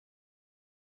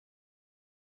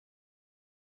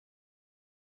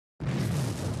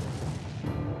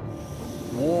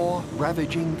war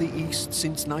ravaging the East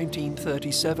since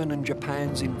 1937 and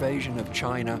Japan's invasion of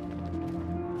China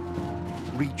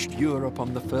reached Europe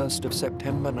on the 1st of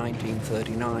September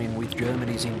 1939 with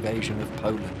Germany's invasion of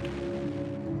Poland.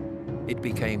 It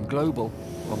became global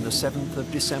on the 7th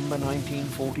of December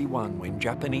 1941 when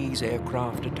Japanese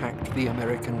aircraft attacked the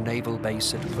American naval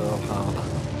base at Pearl Harbor.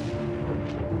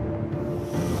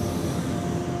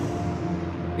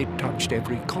 It touched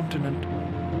every continent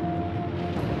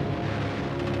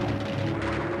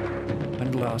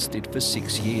and lasted for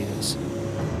 6 years.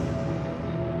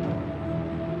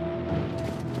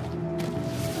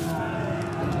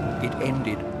 It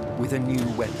ended with a new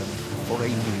weapon for a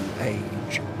new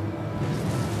age.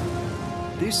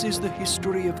 This is the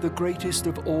history of the greatest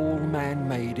of all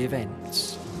man-made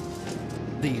events.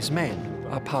 These men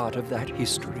are part of that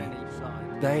history.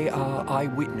 They are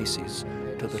eyewitnesses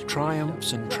to the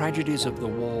triumphs and tragedies of the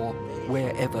war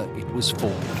wherever it was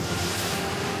fought.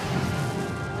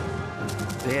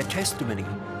 Their testimony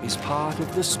is part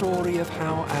of the story of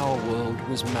how our world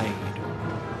was made.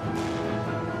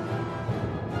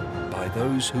 By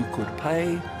those who could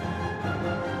pay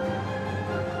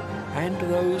and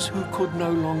those who could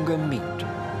no longer meet.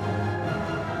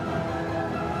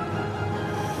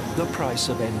 The price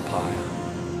of empire.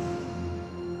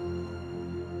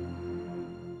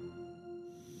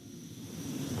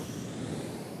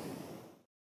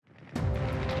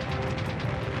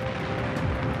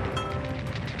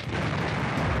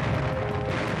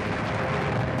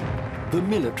 The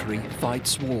military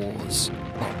fights wars,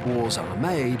 but wars are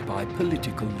made by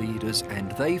political leaders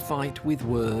and they fight with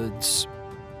words.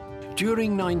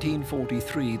 During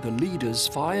 1943, the leaders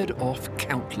fired off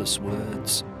countless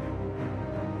words.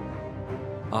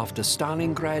 After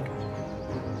Stalingrad,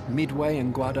 Midway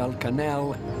and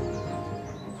Guadalcanal,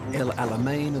 El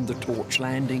Alamein and the Torch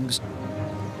Landings,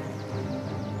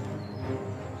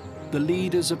 the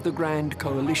leaders of the Grand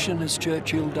Coalition, as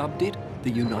Churchill dubbed it, the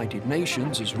United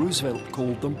Nations, as Roosevelt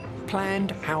called them,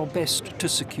 planned how best to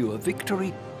secure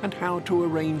victory and how to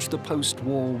arrange the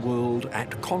post-war world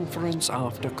at conference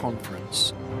after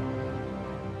conference.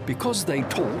 Because they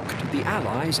talked, the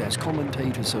Allies, as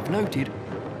commentators have noted,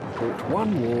 fought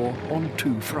one war on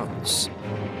 2 fronts.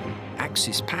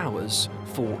 Axis powers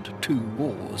fought 2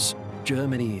 wars,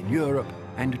 Germany in Europe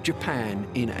and Japan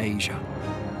in Asia.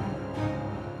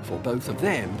 For both of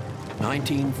them,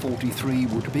 1943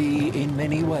 would be, in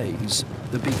many ways,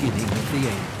 the beginning of the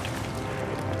end.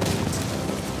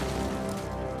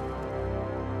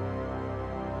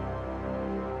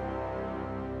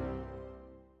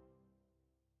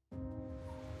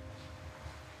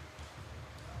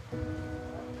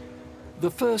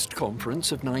 The first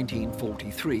conference of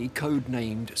 1943,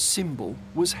 codenamed Symbol,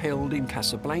 was held in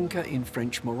Casablanca in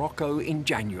French Morocco in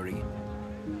January.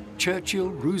 Churchill,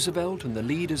 Roosevelt and the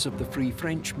leaders of the Free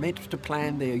French met to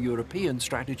plan their European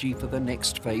strategy for the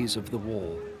next phase of the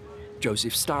war.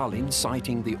 Joseph Stalin,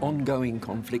 citing the ongoing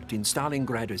conflict in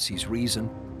Stalingrad as his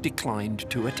reason, declined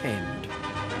to attend.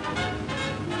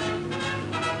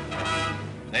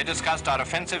 They discussed our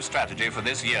offensive strategy for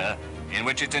this year, in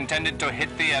which it's intended to hit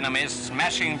the enemy's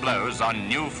smashing blows on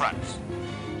new fronts.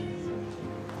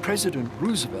 President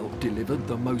Roosevelt delivered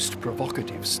the most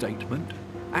provocative statement.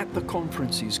 At the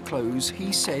conference's close,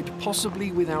 he said,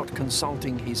 possibly without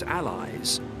consulting his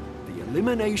allies, the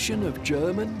elimination of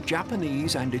German,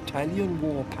 Japanese and Italian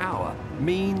war power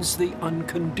means the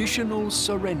unconditional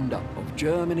surrender of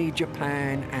Germany,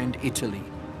 Japan and Italy.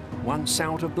 Once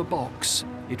out of the box,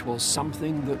 it was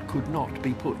something that could not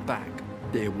be put back.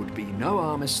 There would be no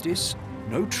armistice,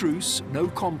 no truce, no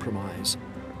compromise.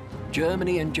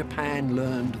 Germany and Japan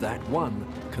learned that one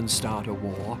can start a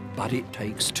war, but it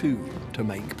takes 2 to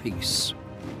make peace.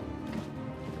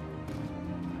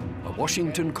 A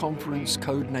Washington conference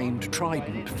codenamed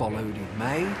Trident followed in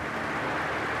May.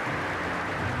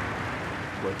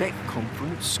 Quebec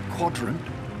conference, Quadrant,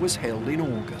 was held in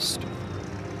August.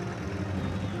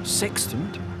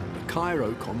 Sextant, the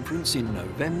Cairo conference in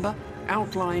November,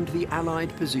 outlined the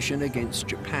Allied position against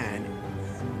Japan.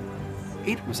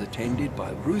 It was attended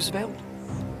by Roosevelt,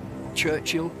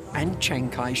 Churchill and Chiang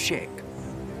Kai-shek.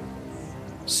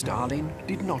 Stalin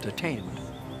did not attend.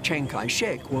 Chiang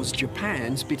Kai-shek was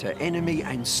Japan's bitter enemy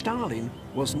and Stalin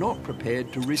was not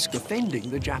prepared to risk offending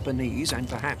the Japanese and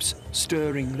perhaps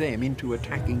stirring them into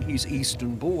attacking his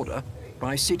eastern border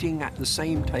by sitting at the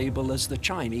same table as the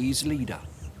Chinese leader.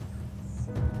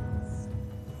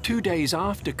 2 days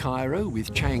after Cairo,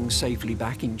 with Chiang safely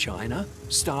back in China,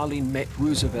 Stalin met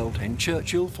Roosevelt and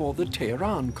Churchill for the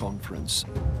Tehran Conference,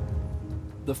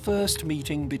 the first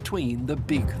meeting between the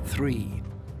Big Three.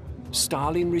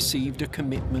 Stalin received a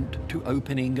commitment to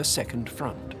opening a second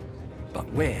front.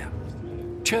 But where?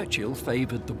 Churchill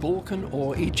favoured the Balkan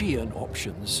or Aegean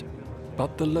options.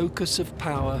 But the locus of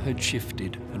power had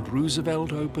shifted, and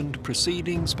Roosevelt opened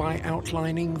proceedings by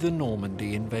outlining the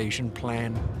Normandy invasion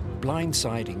plan,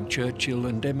 blindsiding Churchill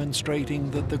and demonstrating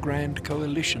that the Grand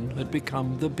Coalition had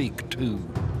become the Big Two,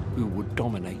 who would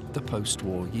dominate the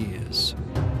post-war years.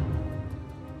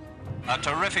 A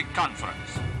terrific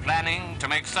conference, planning to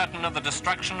make certain of the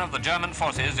destruction of the German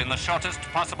forces in the shortest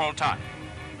possible time.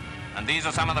 And these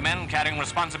are some of the men carrying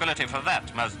responsibility for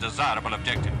that most desirable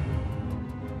objective.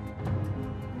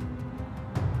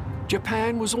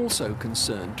 Japan was also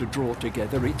concerned to draw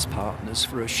together its partners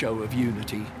for a show of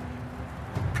unity.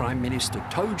 Prime Minister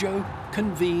Tojo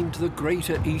convened the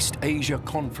Greater East Asia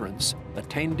Conference,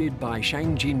 attended by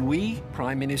Chiang Jin-wei,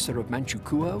 Prime Minister of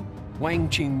Manchukuo, Wang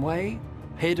Qingwei,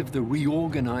 head of the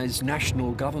reorganized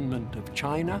National Government of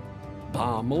China,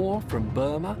 Ba Maw from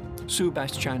Burma,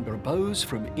 Subhas Chandra Bose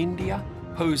from India,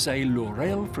 Jose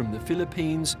Laurel from the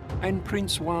Philippines, and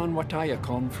Prince Wan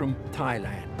Wattayakon from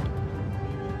Thailand.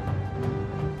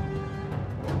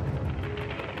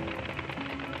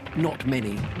 Not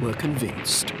many were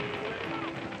convinced.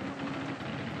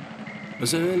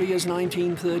 As early as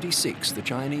 1936, the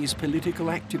Chinese political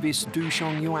activist Du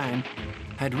Xiong-yuan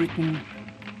had written,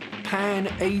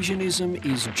 "Pan-Asianism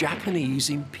is Japanese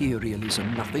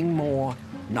imperialism, nothing more,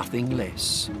 nothing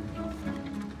less."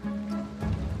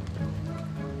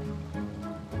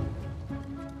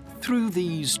 Through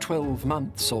these 12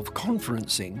 months of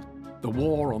conferencing, the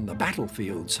war on the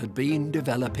battlefields had been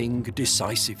developing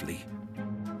decisively.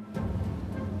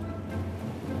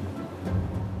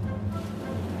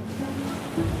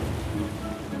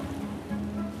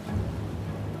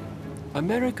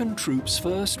 American troops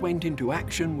first went into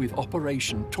action with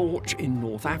Operation Torch in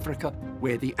North Africa,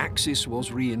 where the Axis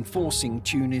was reinforcing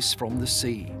Tunis from the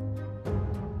sea.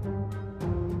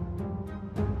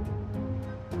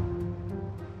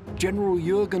 General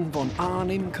Jürgen von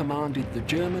Arnim commanded the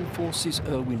German forces.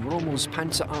 Erwin Rommel's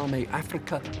Panzerarmee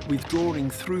Africa, withdrawing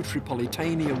through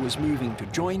Tripolitania, was moving to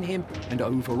join him, and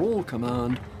overall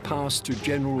command passed to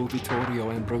General Vittorio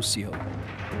Ambrosio.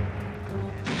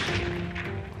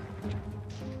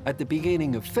 At the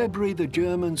beginning of February, the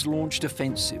Germans launched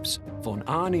offensives. Von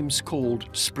Arnim's called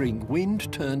Spring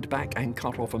Wind turned back and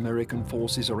cut off American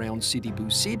forces around Sidi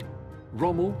Bou Sid.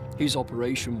 Rommel, his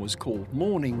operation was called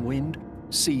Morning Wind,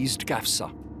 seized Gafsa.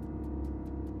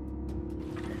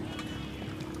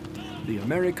 The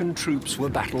American troops were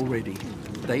battle-ready.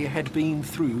 They had been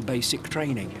through basic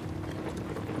training.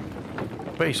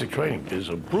 Basic training is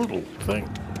a brutal thing.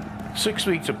 6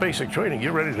 weeks of basic training,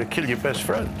 you're ready to kill your best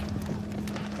friend.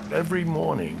 Every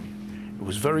morning, it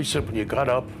was very simple. You got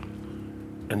up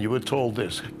and you were told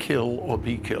this: kill or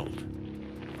be killed.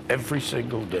 Every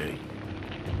single day.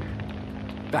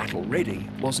 Battle-ready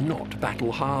was not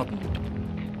battle-hardened.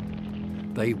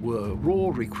 They were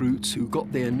raw recruits who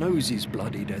got their noses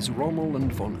bloodied as Rommel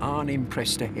and von Arnim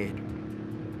pressed ahead.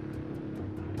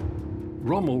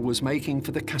 Rommel was making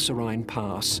for the Kasserine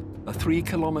Pass, a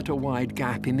 3-kilometre wide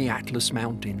gap in the Atlas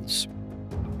Mountains.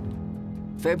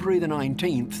 February the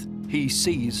 19th, he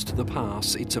seized the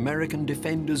pass. Its American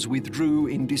defenders withdrew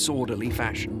in disorderly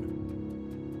fashion.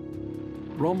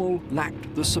 Rommel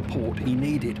lacked the support he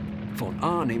needed, von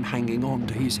Arnim hanging on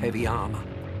to his heavy armour.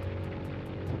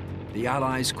 The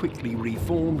Allies quickly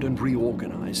reformed and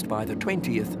reorganised. By the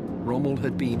 20th, Rommel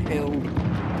had been held.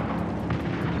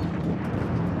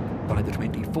 By the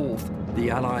 24th,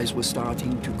 the Allies were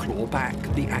starting to claw back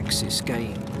the Axis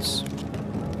gains.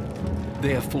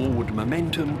 Their forward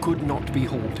momentum could not be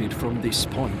halted from this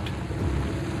point.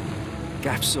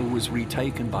 Gafsa was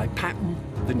retaken by Patton,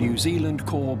 the New Zealand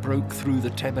Corps broke through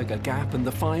the Tebaga Gap, and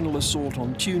the final assault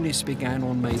on Tunis began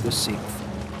on May the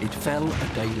 6th. It fell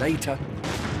a day later,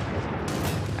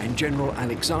 and General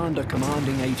Alexander,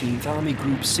 commanding 18th Army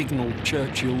Group, signalled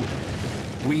Churchill,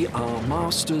 "We are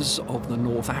masters of the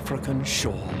North African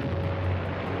shore."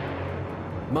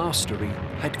 Mastery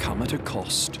had come at a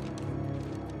cost.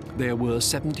 There were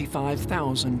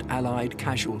 75,000 Allied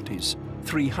casualties,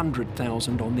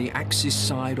 300,000 on the Axis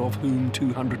side, of whom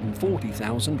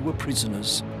 240,000 were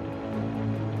prisoners.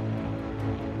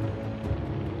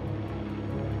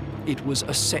 It was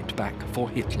a setback for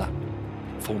Hitler.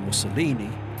 For Mussolini,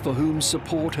 for whom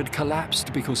support had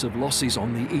collapsed because of losses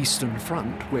on the Eastern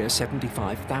Front, where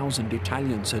 75,000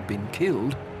 Italians had been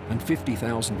killed and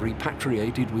 50,000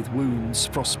 repatriated with wounds,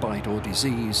 frostbite or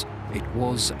disease, it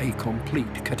was a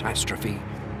complete catastrophe.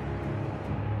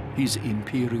 His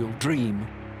imperial dream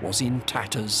was in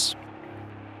tatters.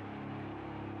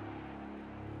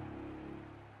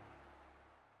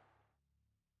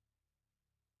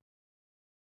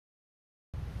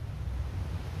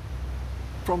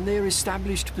 From their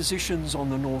established positions on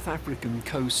the North African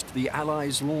coast, the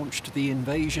Allies launched the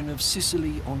invasion of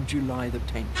Sicily on July the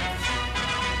 10th.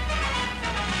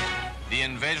 The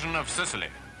invasion of Sicily.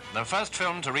 The first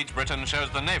film to reach Britain shows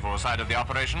the naval side of the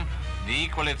operation. The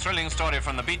equally thrilling story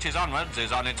from the beaches onwards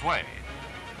is on its way.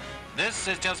 This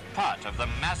is just part of the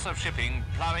mass of shipping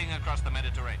ploughing across the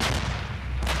Mediterranean.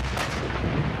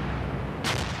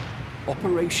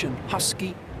 Operation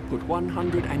Husky put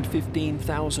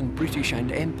 115,000 British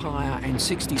and Empire and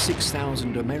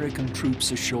 66,000 American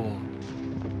troops ashore.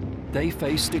 They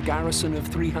faced a garrison of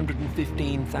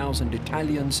 315,000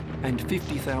 Italians and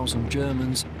 50,000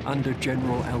 Germans under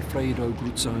General Alfredo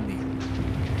Gruzzoni.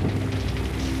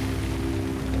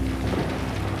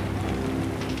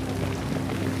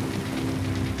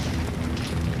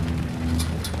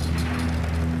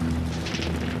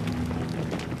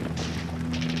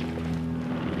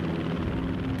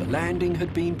 The landing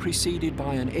had been preceded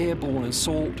by an airborne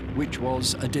assault, which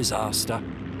was a disaster.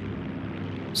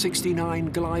 69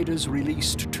 gliders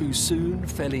released too soon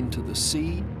fell into the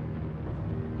sea.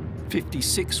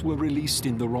 56 were released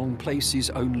in the wrong places,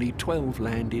 only 12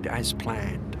 landed as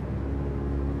planned.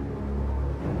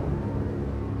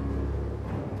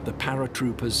 The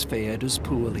paratroopers fared as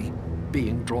poorly,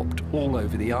 being dropped all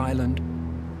over the island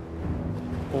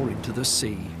or into the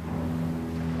sea.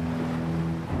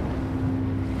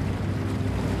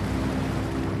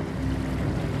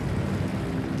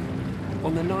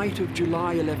 On the night of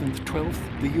July 11th, 12th,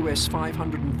 the US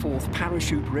 504th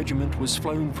Parachute Regiment was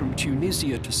flown from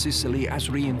Tunisia to Sicily as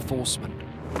reinforcement.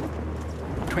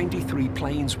 23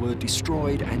 planes were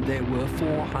destroyed and there were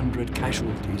 400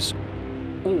 casualties.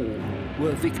 All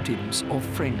were victims of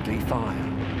friendly fire.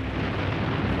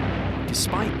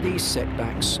 Despite these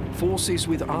setbacks, forces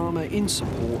with armour in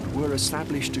support were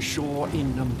established ashore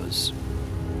in numbers.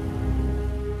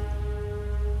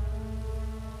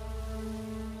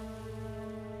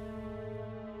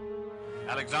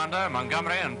 Alexander,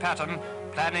 Montgomery and Patton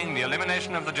planning the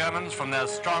elimination of the Germans from their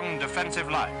strong defensive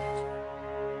lines.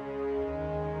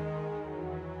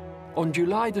 On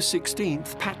July the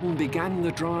 16th, Patton began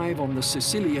the drive on the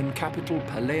Sicilian capital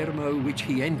Palermo, which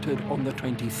he entered on the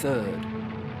 23rd.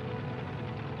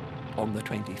 On the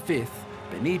 25th,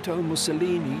 Benito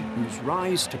Mussolini, whose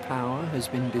rise to power has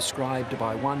been described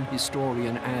by one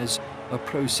historian as a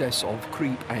process of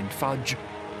creep and fudge,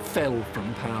 fell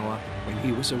from power when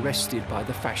he was arrested by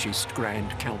the fascist Grand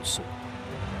Council.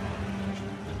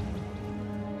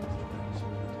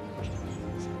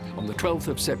 On the 12th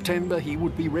of September, he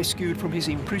would be rescued from his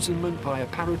imprisonment by a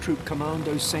paratroop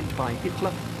commando sent by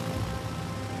Hitler,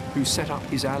 who set up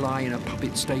his ally in a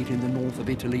puppet state in the north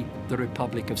of Italy, the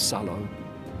Republic of Salo.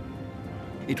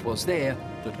 It was there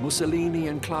that Mussolini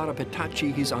and Clara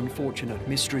Petacci, his unfortunate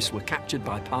mistress, were captured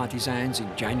by partisans in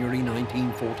January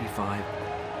 1945.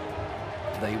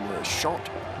 They were shot,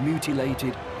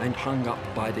 mutilated, and hung up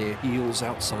by their heels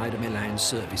outside a Milan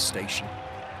service station.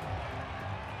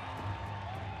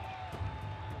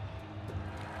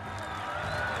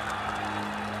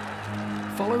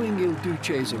 Following Il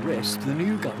Duce's arrest, the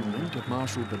new government of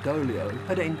Marshal Badoglio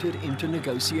had entered into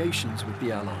negotiations with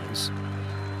the Allies.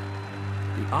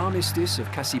 The armistice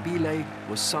of Cassibile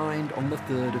was signed on the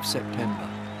 3rd of September.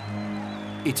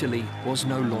 Italy was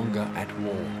no longer at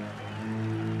war.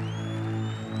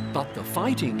 But the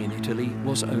fighting in Italy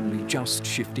was only just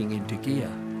shifting into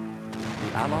gear.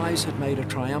 The Allies had made a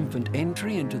triumphant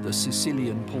entry into the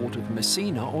Sicilian port of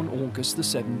Messina on August the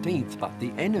 17th, but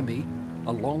the enemy,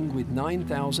 along with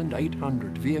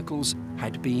 9,800 vehicles,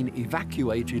 had been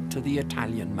evacuated to the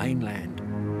Italian mainland.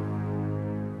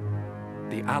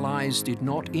 The Allies did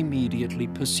not immediately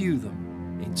pursue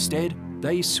them. Instead,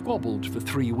 they squabbled for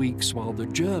 3 weeks while the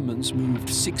Germans moved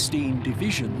 16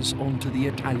 divisions onto the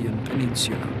Italian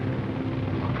peninsula.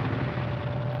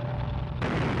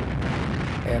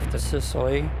 After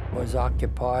Sicily was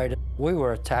occupied, we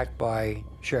were attacked by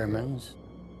Germans.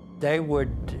 They would,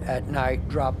 at night,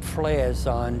 drop flares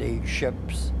on the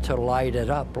ships to light it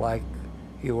up like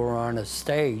you were on a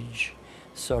stage.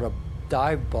 So the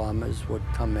dive bombers would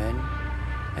come in,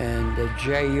 and the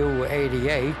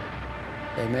Ju-88,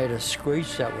 they made a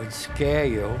screech that would scare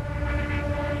you.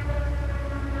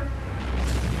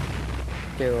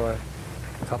 There were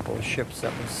a couple of ships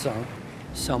that were sunk,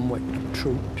 some with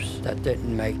troops that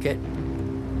didn't make it.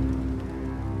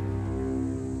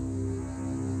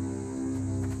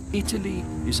 Italy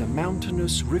is a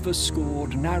mountainous,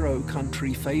 river-scored, narrow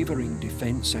country favouring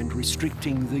defence and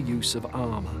restricting the use of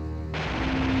armour.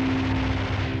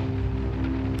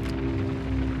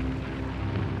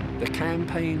 The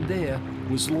campaign there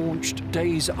was launched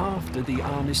days after the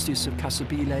armistice of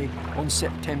Cassabile on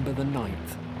September the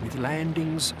 9th, with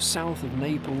landings south of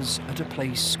Naples at a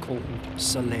place called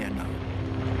Salerno.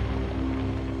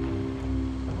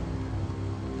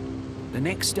 The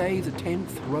next day, the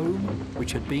 10th, Rome,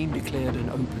 which had been declared an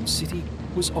open city,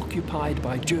 was occupied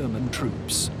by German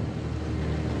troops.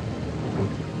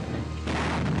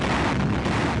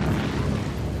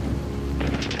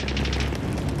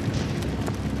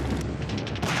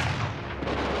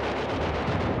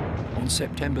 On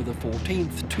September the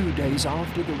 14th, 2 days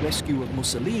after the rescue of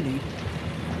Mussolini,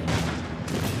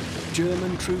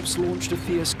 German troops launched a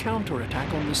fierce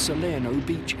counterattack on the Salerno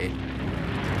beachhead,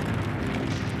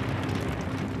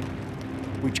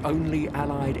 which only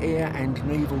Allied air and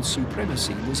naval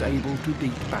supremacy was able to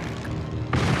beat back.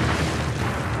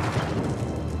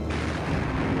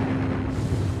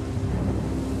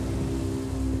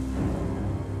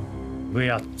 We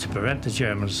had to prevent the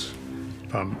Germans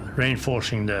from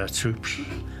reinforcing their troops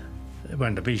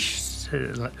when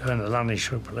the landing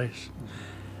took place,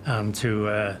 and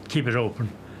to keep it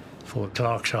open for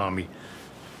Clark's army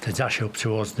to dash up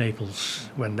towards Naples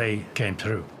when they came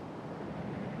through.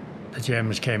 The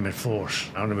Germans came in force,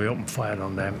 and we opened fire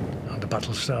on them, and the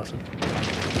battle started.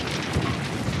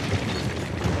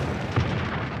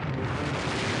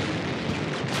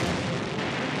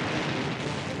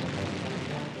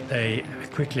 They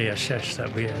quickly assessed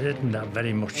that we didn't have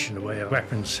very much in the way of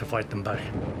weapons to fight them back.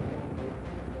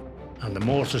 And the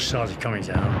mortars started coming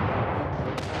down.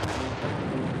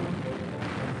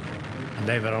 And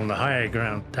they were on the higher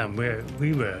ground than where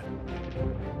we were.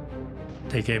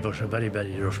 They gave us a very,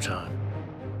 very rough time.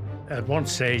 At one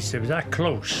stage, they were that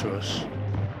close to us.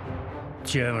 A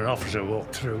German officer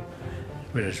walked through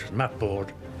with his map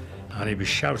board, and he was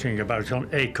shouting about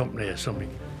A Company or something,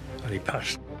 and he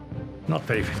passed not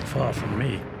very far from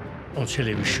me until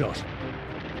he was shot.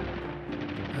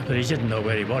 But he didn't know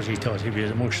where he was. He thought he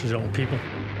was amongst his own people.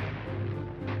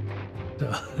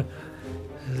 So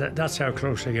that's how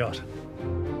close they got.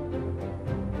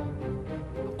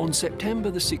 On September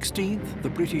the 16th, the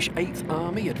British 8th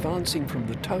Army, advancing from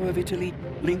the toe of Italy,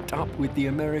 linked up with the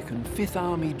American 5th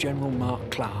Army General Mark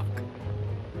Clark.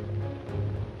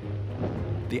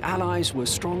 The Allies were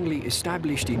strongly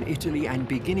established in Italy and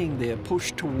beginning their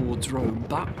push towards Rome,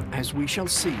 but, as we shall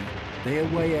see, their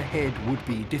way ahead would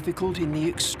be difficult in the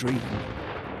extreme.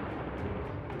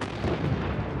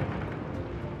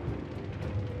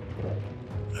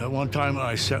 At one time,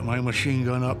 I set my machine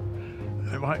gun up,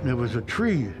 and there was a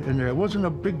tree in there. It wasn't a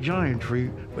big giant tree,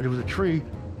 but it was a tree.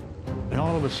 And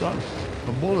all of a sudden,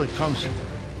 a bullet comes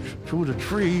through the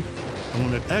tree, and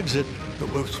when it exits, the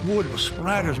wood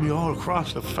splatters me all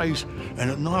across the face,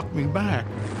 and it knocked me back.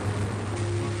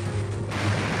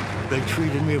 They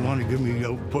treated me, wanted to give me,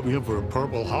 put me up for a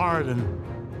Purple Heart, and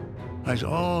I said,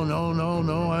 oh, no, no,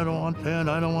 no, I don't want that.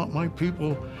 I don't want my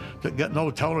people to get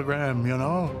no telegram, you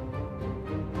know?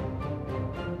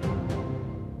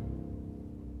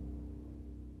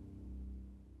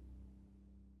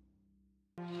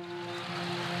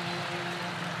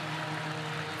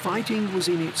 Fighting was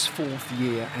in its 4th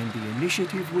year and the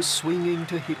initiative was swinging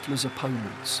to Hitler's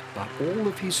opponents, but all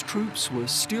of his troops were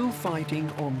still fighting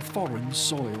on foreign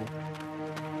soil.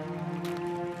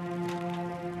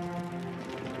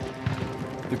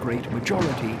 The great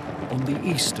majority on the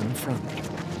Eastern Front.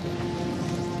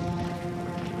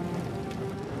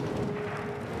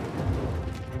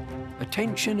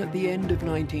 Attention at the end of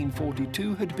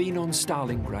 1942 had been on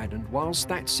Stalingrad, and whilst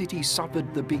that city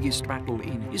suffered the biggest battle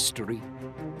in history,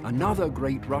 another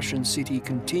great Russian city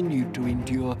continued to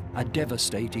endure a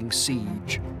devastating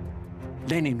siege: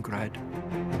 Leningrad.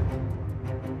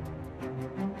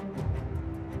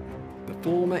 The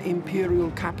former imperial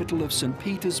capital of St.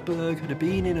 Petersburg had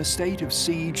been in a state of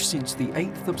siege since the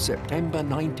 8th of September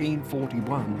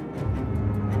 1941.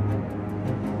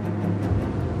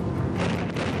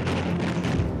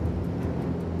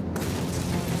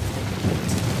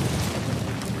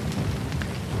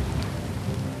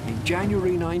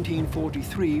 January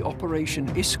 1943, Operation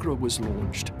Iskra was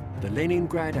launched. The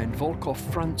Leningrad and Volkhov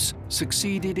fronts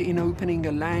succeeded in opening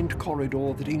a land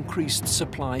corridor that increased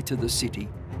supply to the city.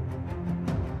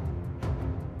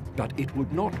 But it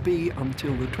would not be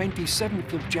until the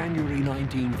 27th of January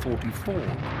 1944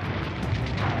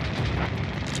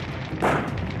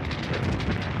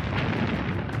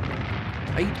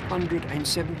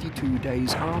 872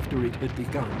 days after it had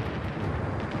begun,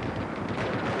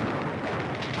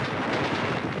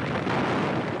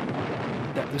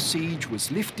 that the siege was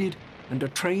lifted and a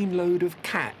trainload of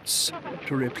cats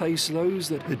to replace those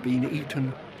that had been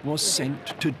eaten was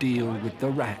sent to deal with the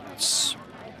rats.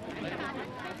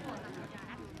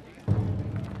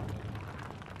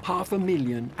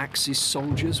 500,000 Axis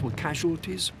soldiers were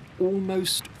casualties,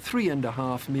 almost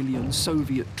 3.5 million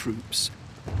Soviet troops,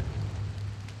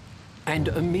 and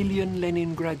 1 million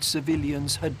Leningrad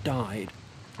civilians had died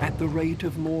at the rate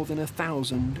of more than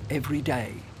 1,000 every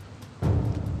day.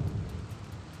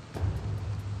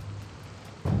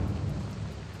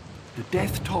 The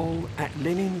death toll at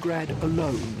Leningrad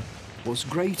alone was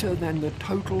greater than the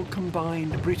total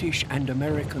combined British and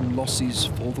American losses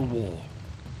for the war.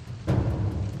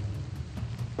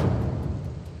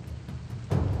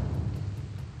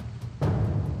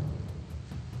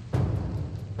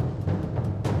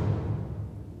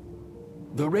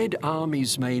 The Red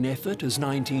Army's main effort as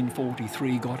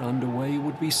 1943 got underway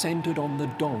would be centred on the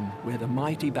Don, where the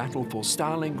mighty battle for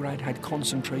Stalingrad had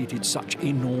concentrated such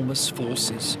enormous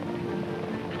forces.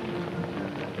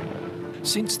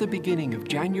 Since the beginning of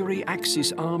January,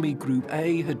 Axis Army Group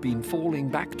A had been falling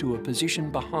back to a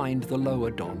position behind the lower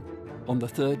Don. On the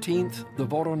 13th, the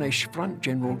Voronezh front,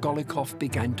 General Golikov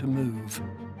began to move.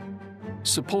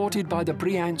 Supported by the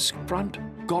Bryansk front,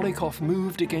 Golikov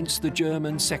moved against the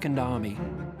German Second Army.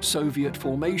 Soviet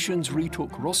formations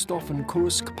retook Rostov and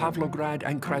Kursk, Pavlograd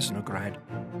and Krasnograd.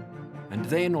 And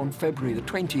then on February the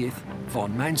 20th,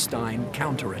 von Manstein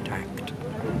counterattacked.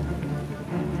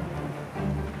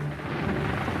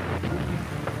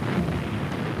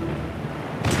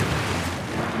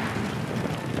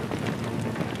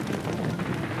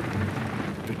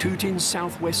 Vatutin's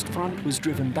southwest front was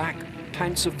driven back.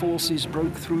 Panzer forces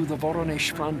broke through the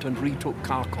Voronezh front and retook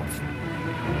Kharkov.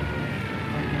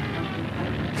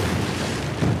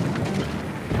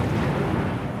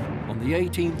 On the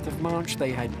 18th of March,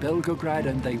 they had Belgorod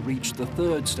and they reached the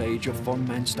third stage of von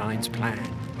Manstein's plan.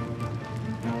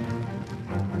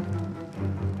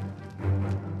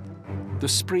 The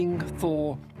spring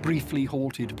thaw briefly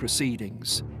halted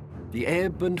proceedings. The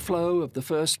ebb and flow of the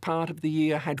first part of the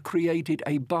year had created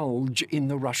a bulge in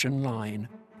the Russian line,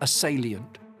 a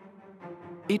salient.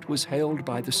 It was held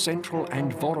by the Central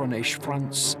and Voronezh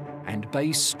fronts and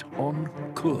based on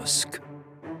Kursk.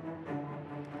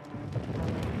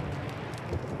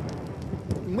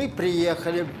 Мы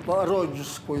приехали в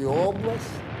Воронежскую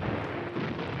область.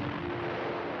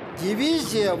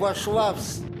 Дивизия вошла в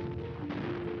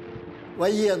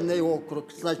военный округ.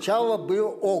 Сначала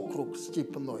был округ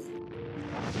степной.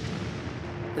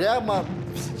 Прямо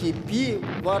в степи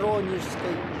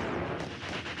Воронежской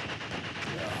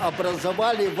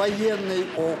образовали военный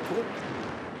округ.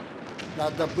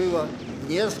 Надо было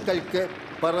несколько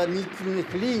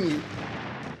оборонительных линий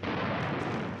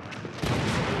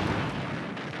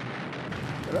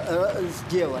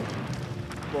сделать.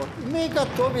 Вот. Мы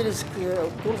готовились к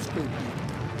Курской битве.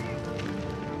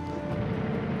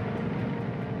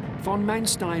 Von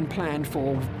Manstein planned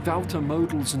for Walter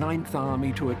Model's 9th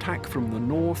Army to attack from the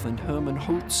north and Hermann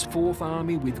Holtz's 4th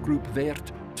Army with Group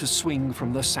Wert to swing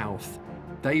from the south.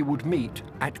 They would meet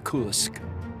at Kursk.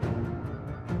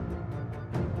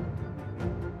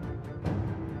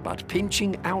 But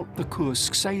pinching out the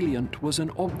Kursk salient was an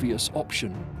obvious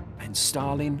option, and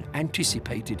Stalin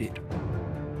anticipated it.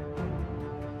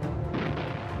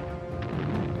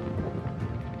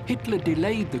 Hitler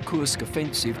delayed the Kursk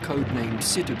offensive, codenamed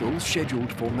Citadel,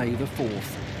 scheduled for May the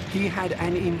 4th. He had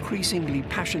an increasingly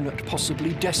passionate,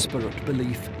 possibly desperate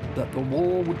belief that the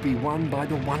war would be won by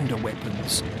the wonder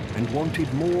weapons and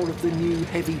wanted more of the new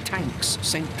heavy tanks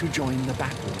sent to join the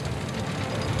battle.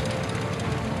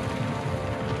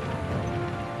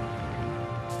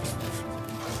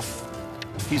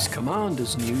 His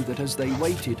commanders knew that as they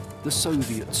waited, the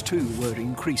Soviets too were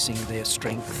increasing their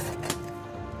strength.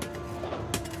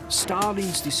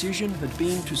 Stalin's decision had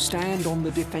been to stand on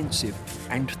the defensive,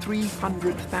 and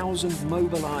 300,000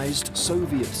 mobilized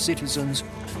Soviet citizens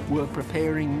were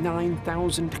preparing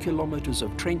 9,000 kilometers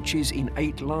of trenches in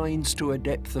 8 lines to a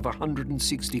depth of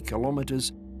 160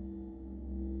 kilometers,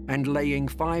 and laying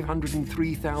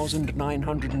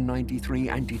 503,993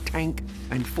 anti-tank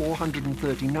and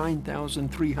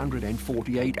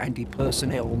 439,348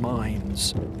 anti-personnel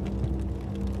mines.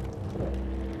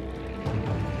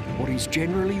 What is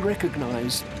generally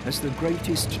recognized as the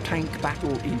greatest tank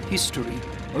battle in history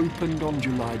opened on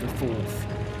July the 4th.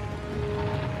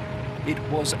 It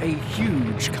was a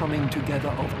huge coming together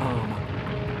of armor.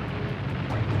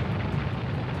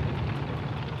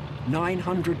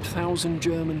 900,000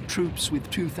 German troops with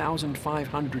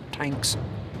 2,500 tanks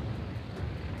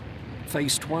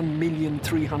faced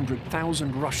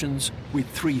 1,300,000 Russians with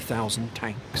 3,000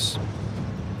 tanks.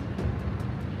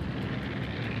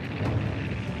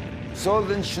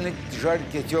 Солнечный,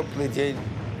 жаркий, теплый день.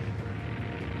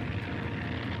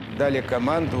 Дали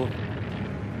команду.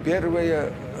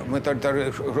 Первая Мы тогда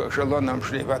эшелоном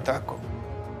шли в атаку.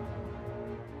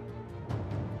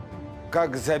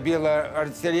 Как забила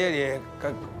артиллерия,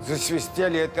 как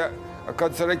засвистели, это,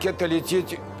 оказывается, ракета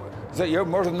летит, за ее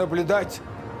можно наблюдать.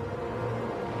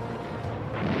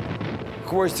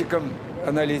 Хвостиком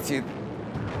она летит.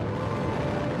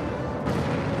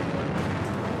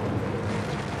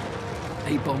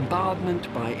 A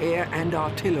bombardment by air and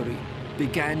artillery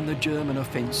began the German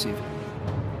offensive.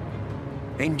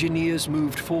 Engineers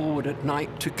moved forward at night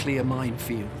to clear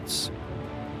minefields.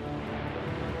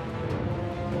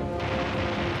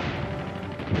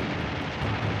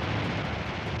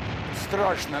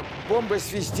 Страшно. Бомба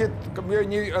свистит,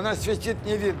 она свистит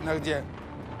не видно где.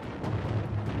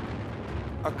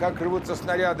 А как рвутся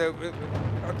снаряды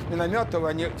от минометов,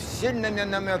 они сильно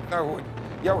минометный огонь.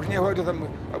 Я уж не говорю, там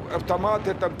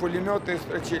автоматы, там пулеметы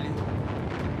строчили.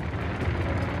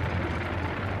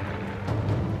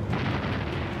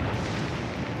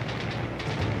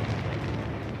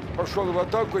 Пошел в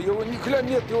атаку, его ни хля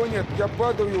нет, его нет. Я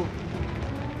падаю,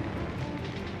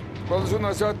 ползу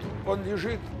назад, он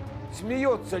лежит,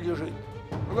 смеется лежит.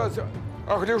 Глаза,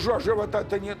 а гляжу, а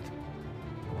живота-то нет.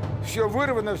 Все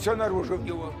вырвано, все наружу у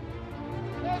него.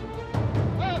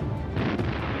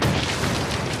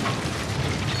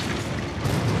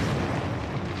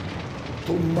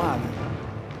 Туман,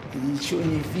 ничего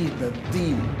не видно,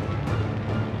 дым.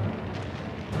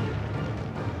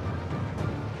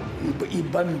 И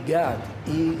бомбят,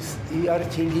 и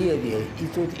артиллерия, и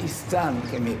тут и с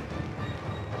танками.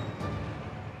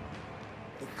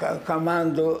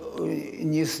 Команду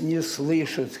не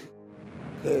слышат.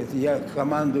 Я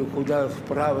командую куда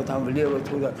вправо, там влево,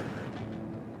 туда.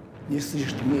 Не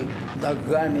слышат. Мы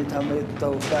ногами там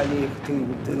толкали их,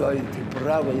 ты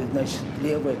право, значит,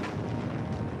 лево.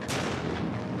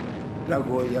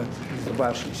 Ногой я с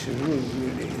башни сижу,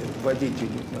 водителю,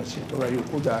 значит, говорю,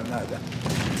 куда надо.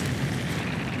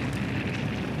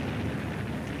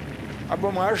 А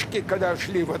бумажки, когда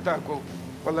шли в атаку,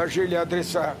 положили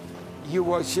адреса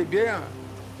его себе,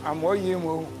 а мой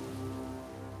ему.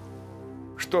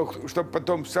 Чтобы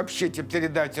потом сообщить и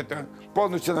передать это.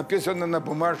 Полностью написано на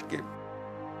бумажке.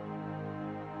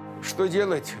 Что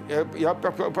делать? Я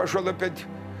пошел опять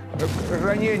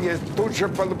ранение. Тут же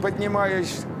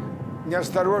поднимаюсь,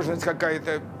 неосторожность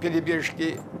какая-то,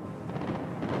 перебежки.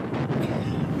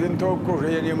 Винтовку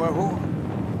уже я не могу.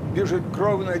 Бежит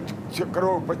кровь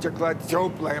потекла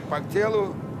теплая по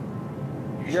телу.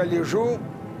 Я лежу.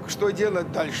 Что делать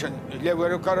дальше?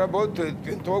 Левая рука работает,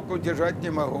 винтовку держать не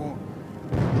могу.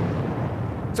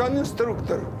 Сам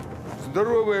инструктор,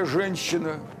 здоровая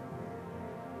женщина.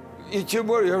 И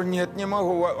Тимур, я говорю, нет, не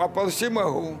могу, а ползи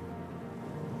могу.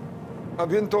 А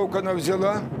винтовку она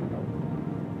взяла,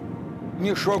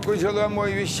 мешок взяла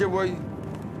мой вещевой.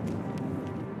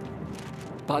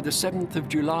 By the 7th of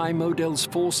July, Model's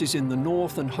forces in the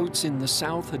north and Hoth's in the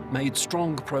south had made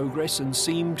strong progress and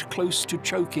seemed close to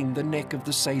choking the neck of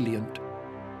the salient.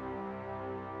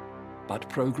 But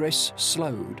progress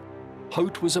slowed.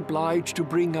 Hoth was obliged to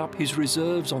bring up his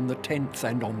reserves on the 10th,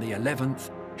 and on the 11th,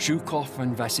 Zhukov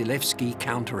and Vasilevsky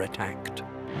counterattacked.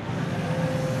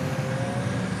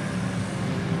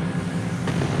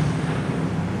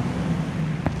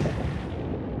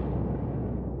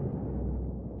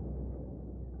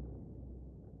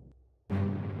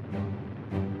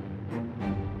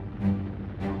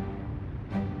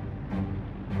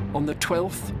 On the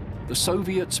 12th, the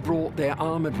Soviets brought their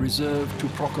armoured reserve to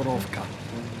Prokhorovka.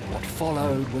 What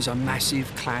followed was a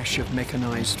massive clash of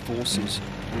mechanized forces.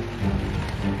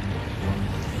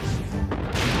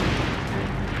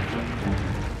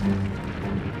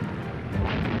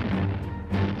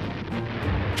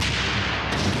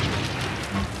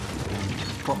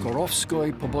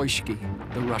 Prokhorovskoye Poboyshki,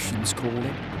 the Russians call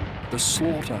it, the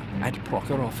slaughter at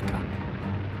Prokhorovka.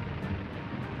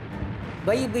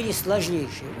 Бои были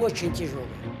сложнейшие, очень тяжелые.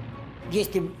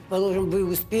 Если, положим, вы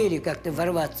успели как-то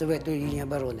ворваться в эту линию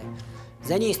обороны,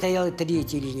 за ней стояла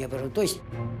третья линия обороны. То есть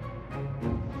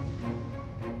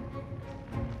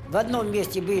в одном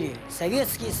месте были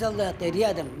советские солдаты,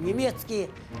 рядом немецкие,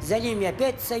 за ними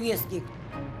опять советские.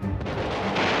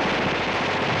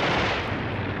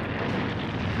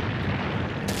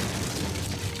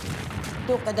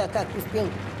 Кто когда как успел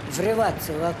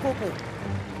врываться в окопы,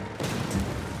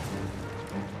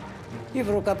 и в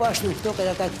рукопашном кто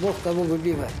когда как мог кого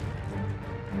выбивать.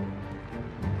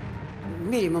 В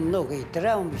мире мы много и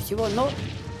травм, и всего, но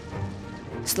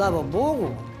слава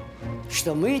Богу,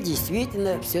 что мы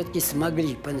действительно все-таки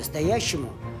смогли по-настоящему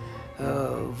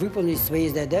выполнить свои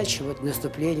задачи вот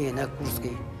наступления на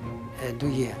Курской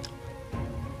дуге.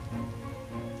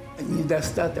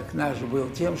 Недостаток наш был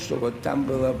тем, что вот там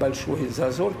был большой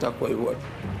зазор такой вот.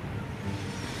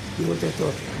 И вот это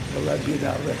вот была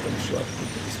беда в этом, что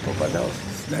попадался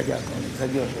снаряд, он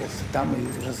задерживался там и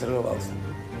разрывался.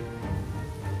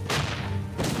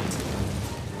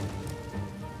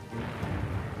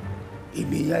 И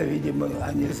меня, видимо,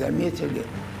 они заметили,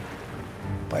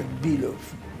 подбили,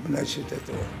 значит,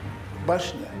 эту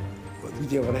башню, вот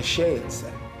где вращается.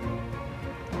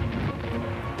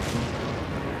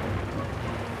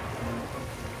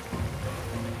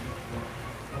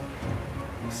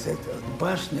 Эта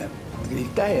башня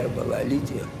летая была,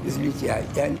 из литья,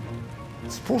 и они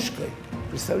с пушкой,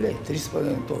 представляете,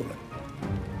 3,5 тонны.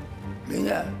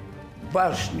 Меня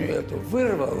башню эту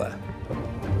вырвало.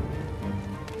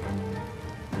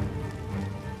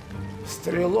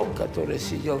 Стрелок, который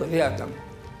сидел рядом,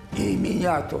 и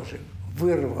меня тоже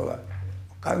вырвало.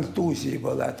 Контузия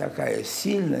была такая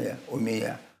сильная у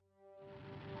меня.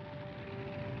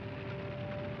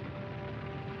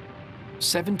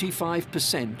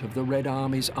 75% of the Red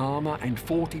Army's armour and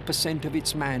 40% of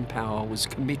its manpower was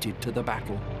committed to the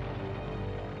battle.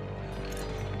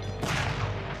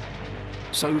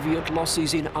 Soviet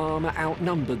losses in armour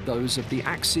outnumbered those of the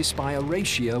Axis by a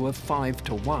ratio of 5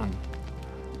 to 1.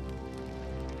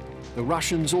 The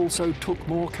Russians also took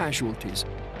more casualties.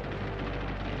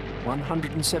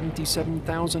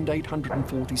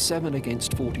 177,847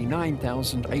 against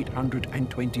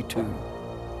 49,822.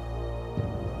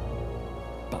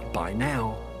 But by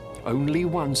now, only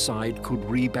one side could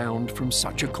rebound from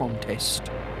such a contest.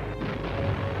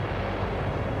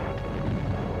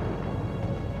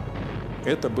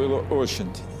 Это было очень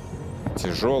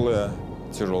тяжелое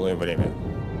время.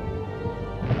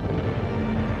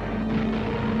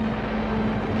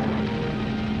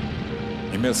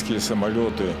 Немецкие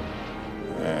самолеты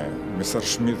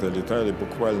Мессершмитта летали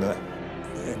буквально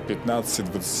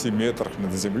 15-20 метрах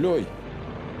над землей.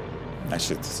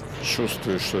 Значит,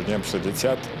 чувствуешь, что немцы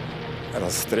летят,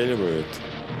 расстреливают.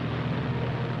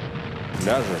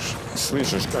 Ляжешь,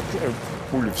 слышишь, как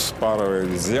пули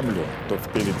вспарывают землю, то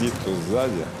впереди, то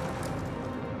сзади.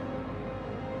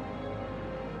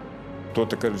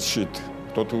 Кто-то кричит,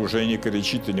 кто-то уже не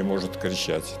кричит и не может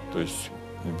кричать, то есть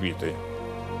убитый.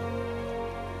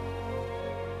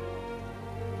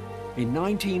 In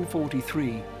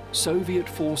 1943, Soviet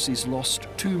forces lost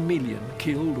 2 million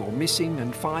killed or missing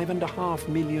and 5.5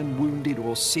 million wounded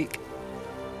or sick.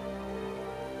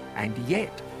 And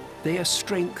yet, their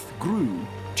strength grew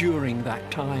during that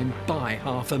time by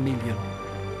 500,000.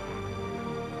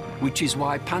 Which is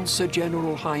why Panzer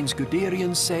General Heinz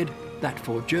Guderian said that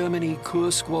for Germany,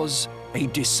 Kursk was a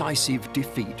decisive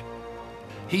defeat.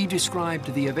 He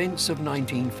described the events of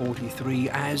 1943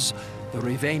 as the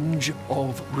revenge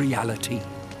of reality.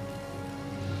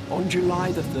 On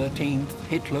July the 13th,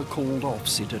 Hitler called off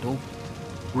Citadel.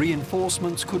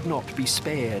 Reinforcements could not be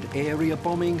spared. Area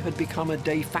bombing had become a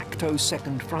de facto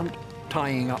second front,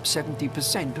 tying up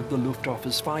 70% of the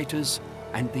Luftwaffe's fighters,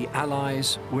 and the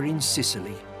Allies were in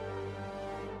Sicily.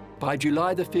 By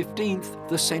July the 15th,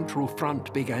 the Central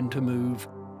Front began to move.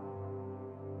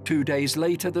 2 days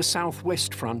later, the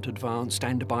Southwest Front advanced,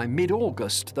 and by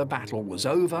mid-August, the battle was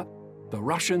over. The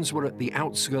Russians were at the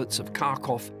outskirts of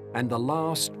Kharkov, and the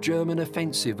last German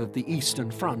offensive of the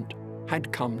Eastern Front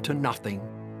had come to nothing.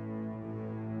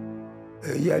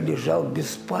 Я лежал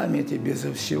без памяти, без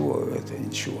всего, это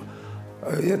ничего.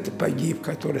 Это погиб,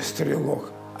 который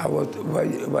стрелок. А вот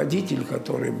водитель,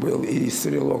 который был, и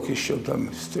стрелок еще там,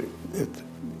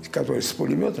 который с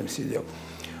пулеметом сидел,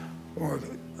 вот,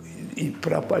 и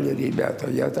пропали ребята.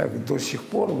 Я так до сих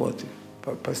пор, вот,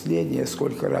 последнее,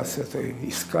 сколько раз это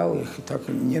искал их, так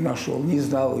не нашел, не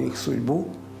знал их судьбу,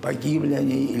 погибли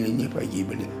они или не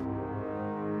погибли.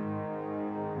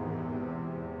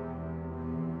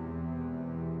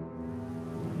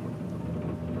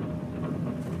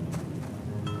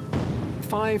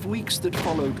 The 5 weeks that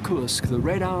followed Kursk, the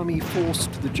Red Army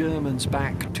forced the Germans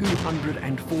back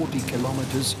 240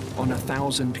 kilometers on a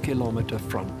 1,000-kilometer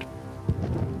front.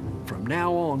 From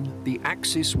now on, the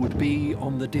Axis would be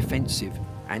on the defensive,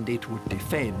 and it would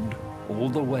defend all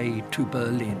the way to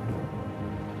Berlin.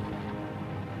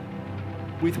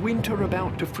 With winter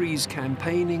about to freeze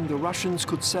campaigning, the Russians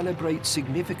could celebrate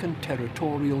significant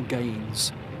territorial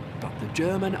gains. But the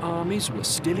German armies were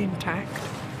still intact,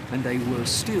 and they were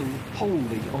still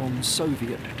wholly on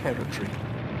Soviet territory.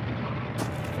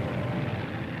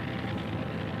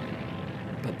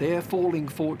 But their falling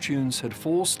fortunes had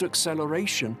forced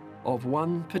acceleration of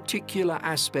one particular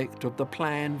aspect of the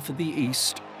plan for the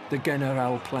East, the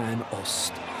Generalplan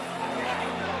Ost.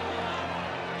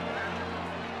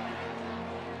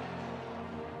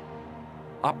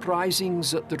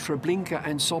 Uprisings at the Treblinka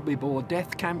and Sobibor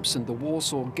death camps and the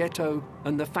Warsaw Ghetto,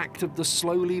 and the fact of the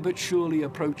slowly but surely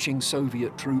approaching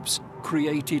Soviet troops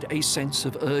created a sense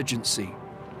of urgency.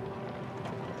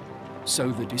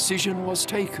 So the decision was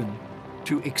taken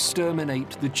to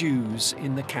exterminate the Jews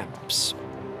in the camps.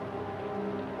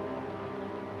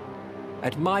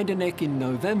 At Majdanek in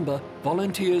November,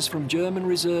 volunteers from German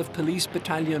Reserve Police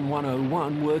Battalion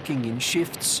 101 working in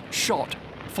shifts shot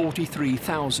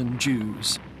 43,000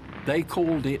 Jews. They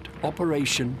called it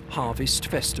Operation Harvest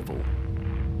Festival.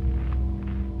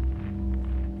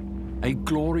 A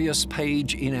glorious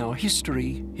page in our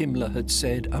history, Himmler had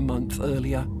said a month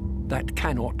earlier, that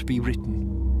cannot be written.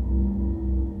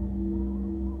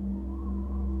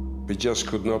 We just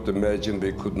could not imagine,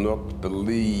 we could not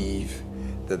believe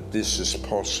that this is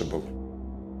possible.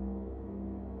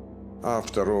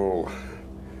 After all,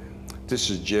 this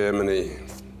is Germany,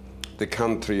 the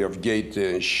country of Goethe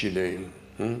and Schiller.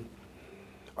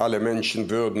 Alle Menschen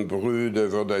würden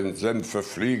Brüder, würde ein Senfer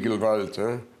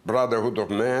Flügelwald, Brotherhood of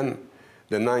Man,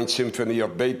 the Ninth Symphony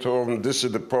of Beethoven, this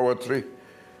is the poetry.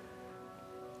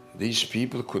 These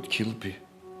people could kill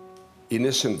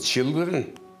innocent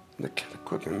children. They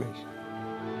couldn't imagine.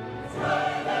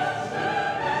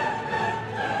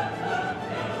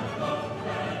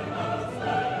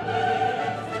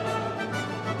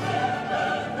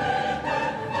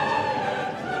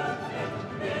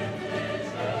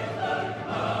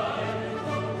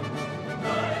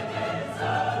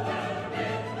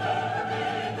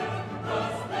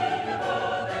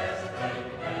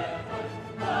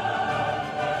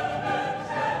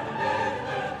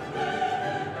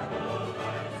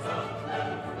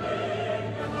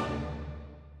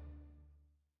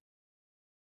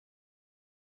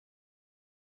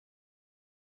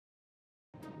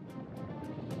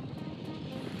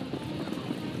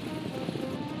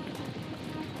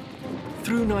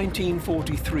 Through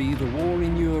 1943, the war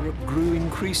in Europe grew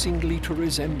increasingly to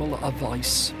resemble a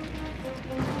vice.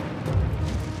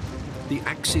 The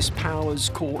Axis powers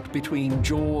caught between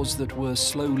jaws that were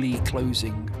slowly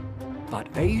closing. But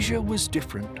Asia was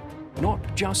different.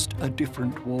 Not just a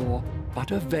different war,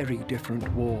 but a very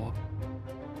different war.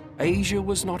 Asia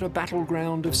was not a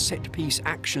battleground of set-piece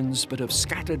actions, but of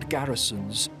scattered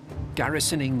garrisons.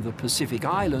 Garrisoning the Pacific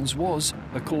Islands was,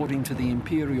 according to the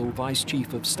Imperial Vice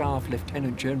Chief of Staff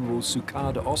Lieutenant General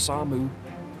Sukada Osamu,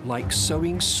 like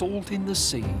sowing salt in the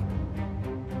sea.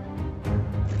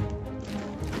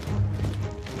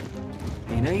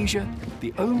 In Asia,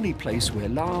 the only place where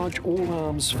large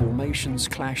all-arms formations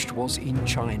clashed was in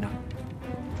China.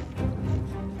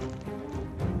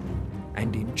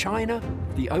 And in China,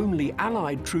 the only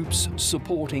Allied troops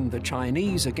supporting the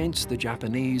Chinese against the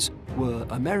Japanese were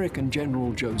American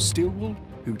General Joe Stilwell,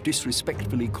 who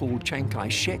disrespectfully called Chiang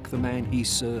Kai-shek, the man he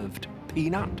served,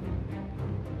 peanut,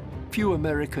 few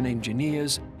American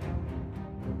engineers,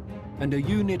 and a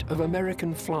unit of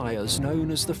American flyers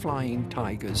known as the Flying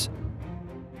Tigers.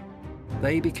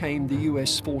 They became the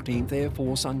US 14th Air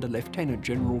Force under Lieutenant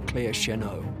General Claire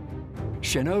Chennault.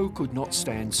 Chennault could not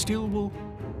stand Stilwell.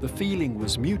 The feeling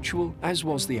was mutual, as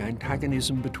was the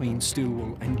antagonism between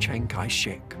Stilwell and Chiang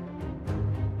Kai-shek.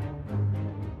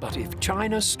 But if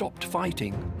China stopped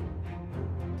fighting,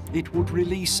 it would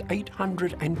release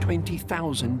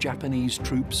 820,000 Japanese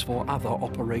troops for other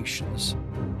operations.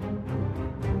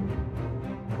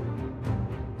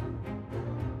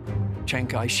 Chiang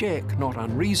Kai-shek, not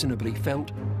unreasonably,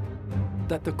 felt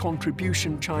that the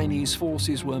contribution Chinese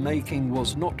forces were making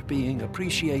was not being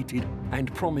appreciated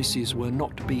and promises were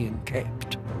not being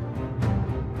kept.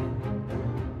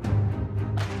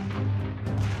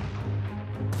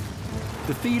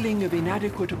 The feeling of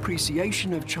inadequate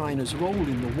appreciation of China's role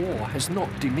in the war has not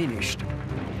diminished.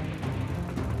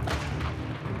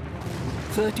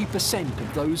 30%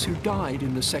 of those who died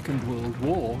in the Second World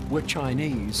War were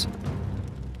Chinese.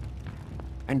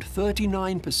 And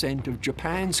 39% of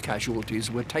Japan's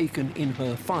casualties were taken in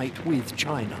her fight with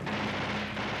China.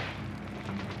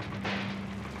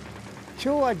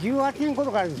 昭和18年頃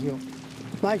からですよ。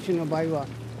満州の場合は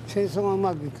戦争がう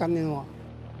まくいかねえのは。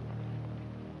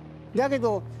だけ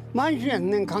ど満州には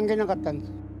年関係なかったんで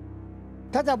す。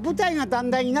ただ部隊がだん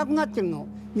だんいなくなってるの。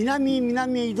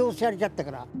南へ移動されちゃった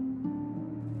から。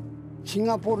シン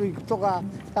ガポール行くとか、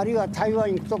あるいは台湾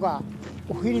行くとか、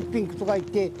フィリピン行くとか行っ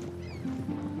て。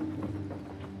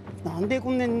なんでこ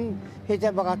んなに兵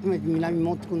隊ばか集めて南に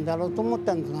持ってくんだろうと思っ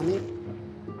たんですがね。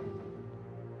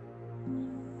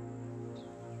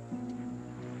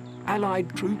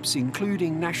Allied troops,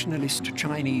 including nationalist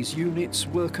Chinese units,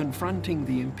 were confronting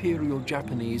the Imperial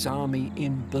Japanese Army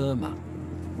in Burma,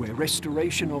 where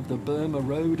restoration of the Burma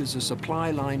Road as a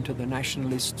supply line to the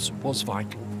nationalists was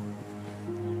vital.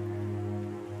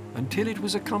 Until it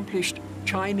was accomplished,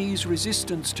 Chinese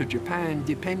resistance to Japan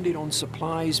depended on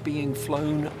supplies being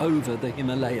flown over the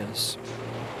Himalayas.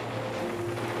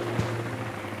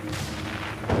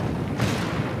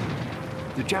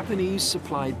 The Japanese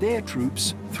supplied their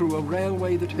troops through a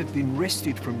railway that had been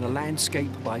wrested from the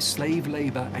landscape by slave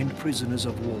labour and prisoners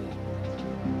of war.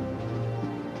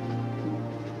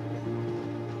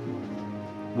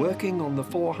 Working on the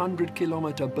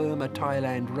 400-kilometre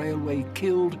Burma-Thailand railway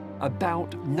killed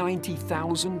about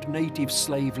 90,000 native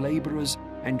slave labourers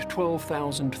and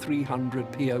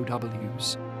 12,300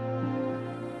 POWs.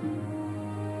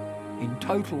 In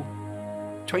total,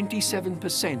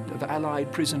 27% of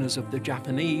Allied prisoners of the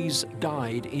Japanese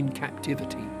died in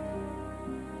captivity.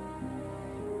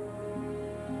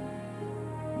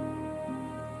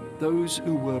 Those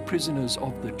who were prisoners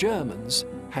of the Germans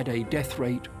had a death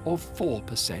rate of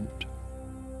 4%.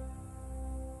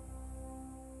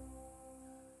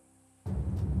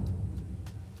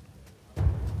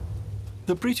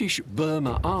 The British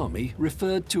Burma Army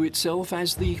referred to itself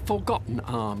as the Forgotten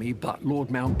Army, but Lord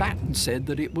Mountbatten said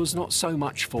that it was not so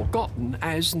much forgotten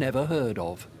as never heard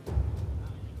of.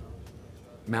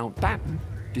 Mountbatten,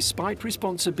 despite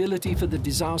responsibility for the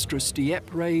disastrous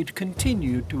Dieppe raid,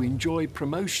 continued to enjoy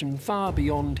promotion far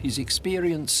beyond his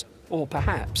experience or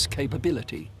perhaps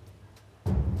capability.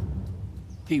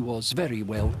 He was very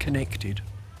well connected.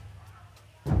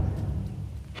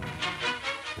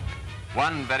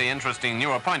 One very interesting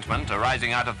new appointment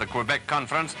arising out of the Quebec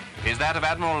Conference is that of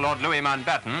Admiral Lord Louis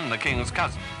Mountbatten, the King's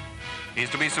cousin. He's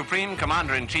to be Supreme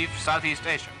Commander-in-Chief, Southeast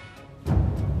Asia.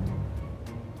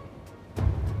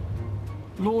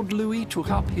 Lord Louis took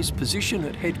up his position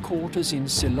at headquarters in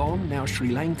Ceylon, now Sri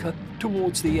Lanka,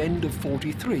 towards the end of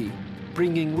 '43,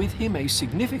 bringing with him a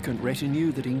significant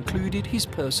retinue that included his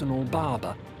personal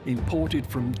barber, imported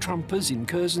from Trumpers in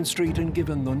Curzon Street and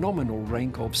given the nominal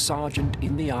rank of Sergeant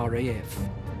in the RAF.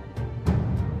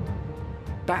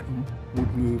 Batten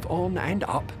would move on and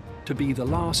up to be the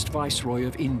last Viceroy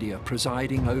of India,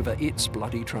 presiding over its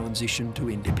bloody transition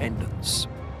to independence.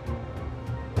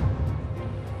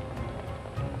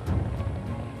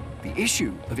 The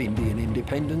issue of Indian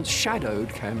independence shadowed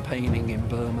campaigning in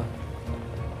Burma.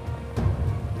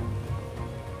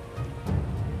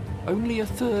 Only a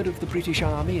third of the British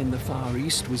Army in the Far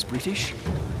East was British.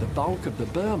 The bulk of the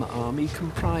Burma Army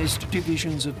comprised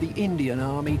divisions of the Indian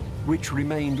Army, which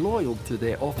remained loyal to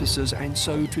their officers and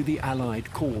so to the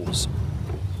Allied cause.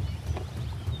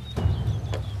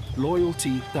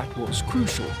 Loyalty that was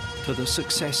crucial to the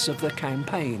success of the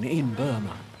campaign in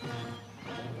Burma.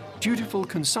 Dutiful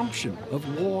consumption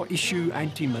of war-issue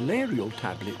anti-malarial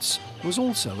tablets was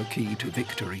also a key to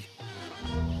victory.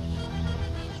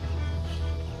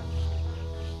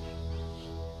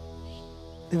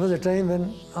 There was a time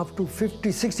when up to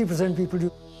 50–60% people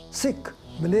were sick,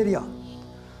 malaria.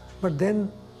 But then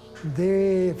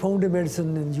they found a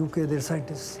medicine in UK, their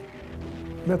scientists,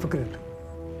 mepacret,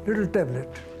 little tablet.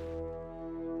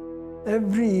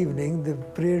 Every evening the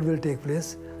parade will take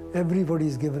place, everybody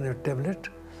is given a tablet,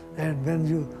 and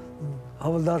when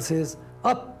Havaldar says,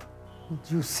 up,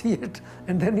 you see it,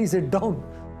 and then he said, down.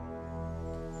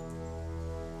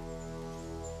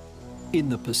 In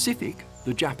the Pacific,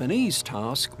 the Japanese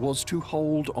task was to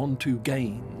hold on to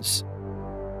gains.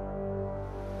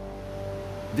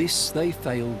 This they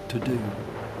failed to do.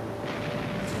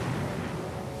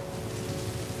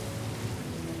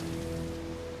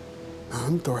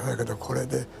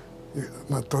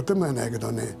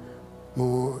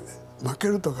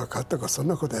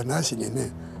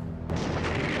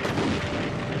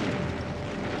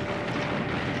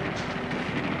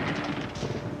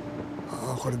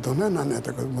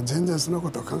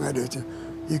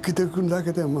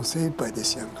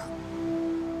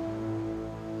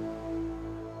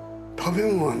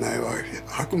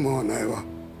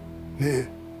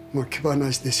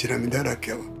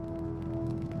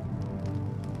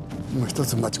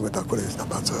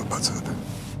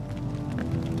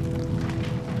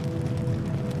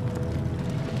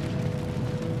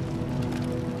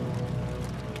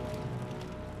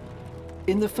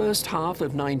 In the first half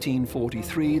of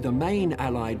 1943, the main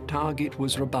Allied target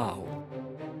was Rabaul.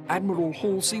 Admiral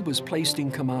Halsey was placed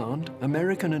in command.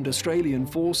 American and Australian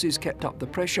forces kept up the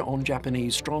pressure on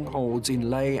Japanese strongholds in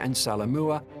Leh and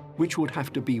Salamua, which would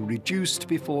have to be reduced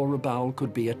before Rabaul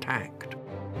could be attacked.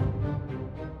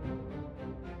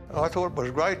 I thought it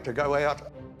was great to go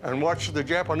out and watch the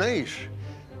Japanese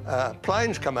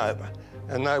planes come over,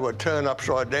 and they would turn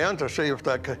upside down to see if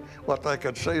they could, what they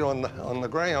could see on the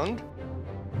ground.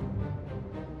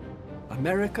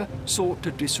 America sought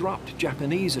to disrupt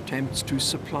Japanese attempts to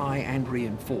supply and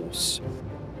reinforce.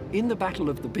 In the Battle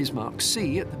of the Bismarck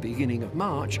Sea at the beginning of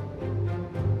March,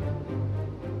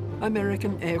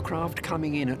 American aircraft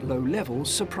coming in at low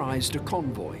levels surprised a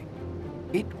convoy.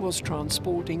 It was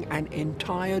transporting an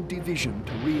entire division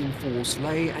to reinforce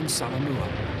Leh and Salamua.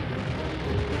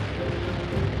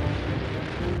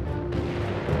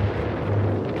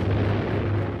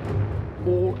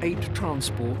 All 8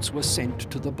 transports were sent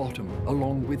to the bottom,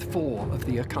 along with 4 of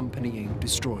the accompanying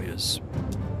destroyers.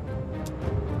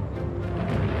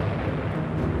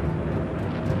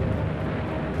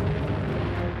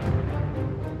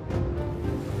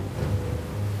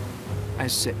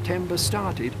 As September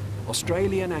started,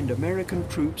 Australian and American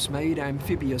troops made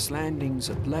amphibious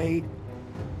landings at Leh.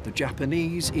 The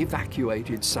Japanese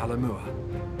evacuated Salamua.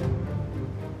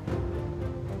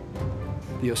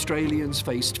 The Australians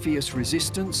faced fierce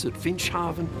resistance at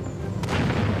Finschhaven,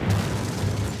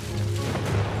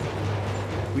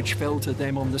 which fell to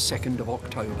them on the 2nd of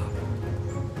October.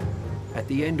 At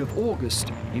the end of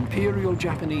August, Imperial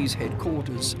Japanese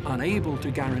headquarters, unable to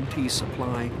guarantee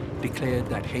supply, declared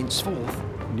that henceforth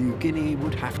New Guinea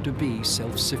would have to be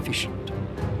self-sufficient.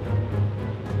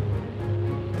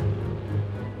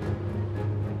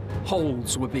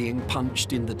 Holes were being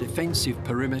punched in the defensive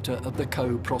perimeter of the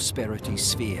co-prosperity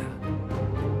sphere.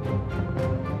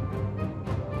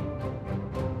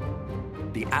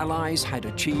 The Allies had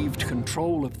achieved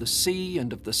control of the sea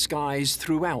and of the skies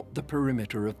throughout the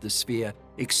perimeter of the sphere,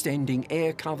 extending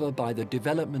air cover by the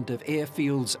development of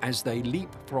airfields as they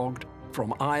leapfrogged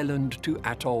from island to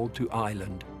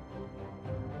island.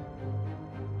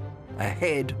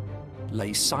 Ahead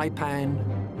lay Saipan,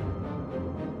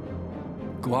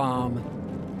 Guam,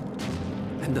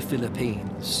 and the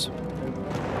Philippines.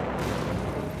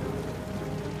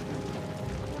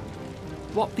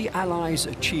 What the Allies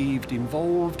achieved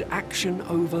involved action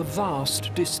over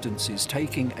vast distances,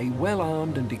 taking a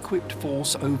well-armed and equipped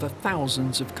force over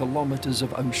thousands of kilometers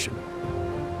of ocean.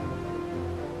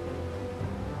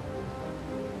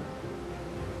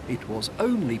 It was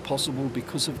only possible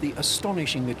because of the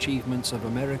astonishing achievements of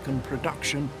American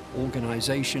production,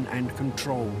 organization, and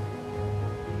control.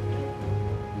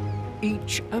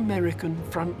 Each American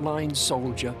frontline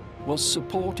soldier was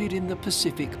supported in the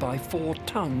Pacific by 4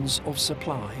 tons of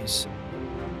supplies.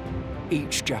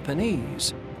 Each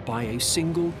Japanese by a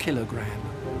single kilogram.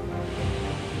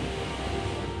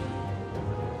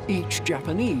 Each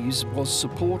Japanese was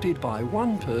supported by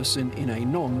 1 person in a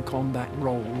non-combat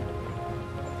role.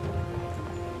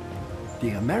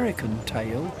 The American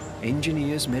tail,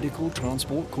 engineers, medical,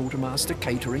 transport, quartermaster,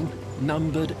 catering,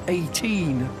 numbered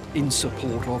 18 in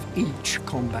support of each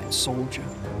combat soldier.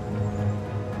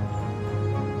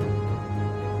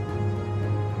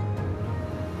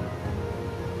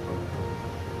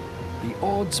 The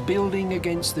odds building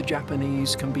against the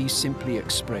Japanese can be simply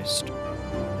expressed.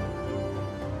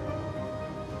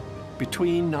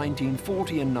 Between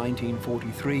 1940 and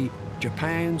 1943,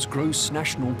 Japan's gross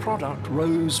national product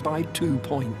rose by 2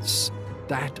 points.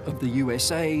 That of the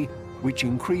USA, which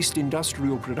increased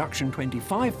industrial production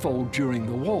 25-fold during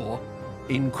the war,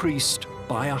 increased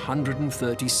by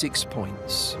 136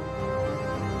 points.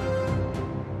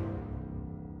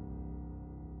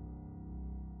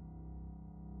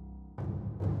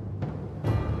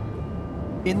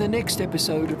 In the next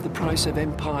episode of The Price of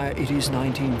Empire, it is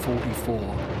 1944,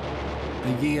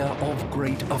 the year of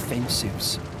great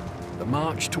offensives. The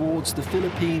march towards the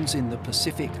Philippines in the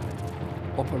Pacific,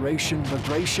 Operation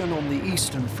Bagration on the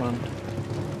Eastern Front,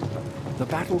 the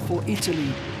battle for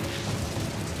Italy,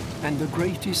 and the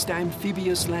greatest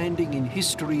amphibious landing in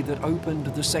history that opened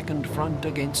the Second Front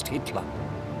against Hitler,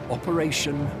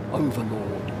 Operation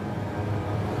Overlord.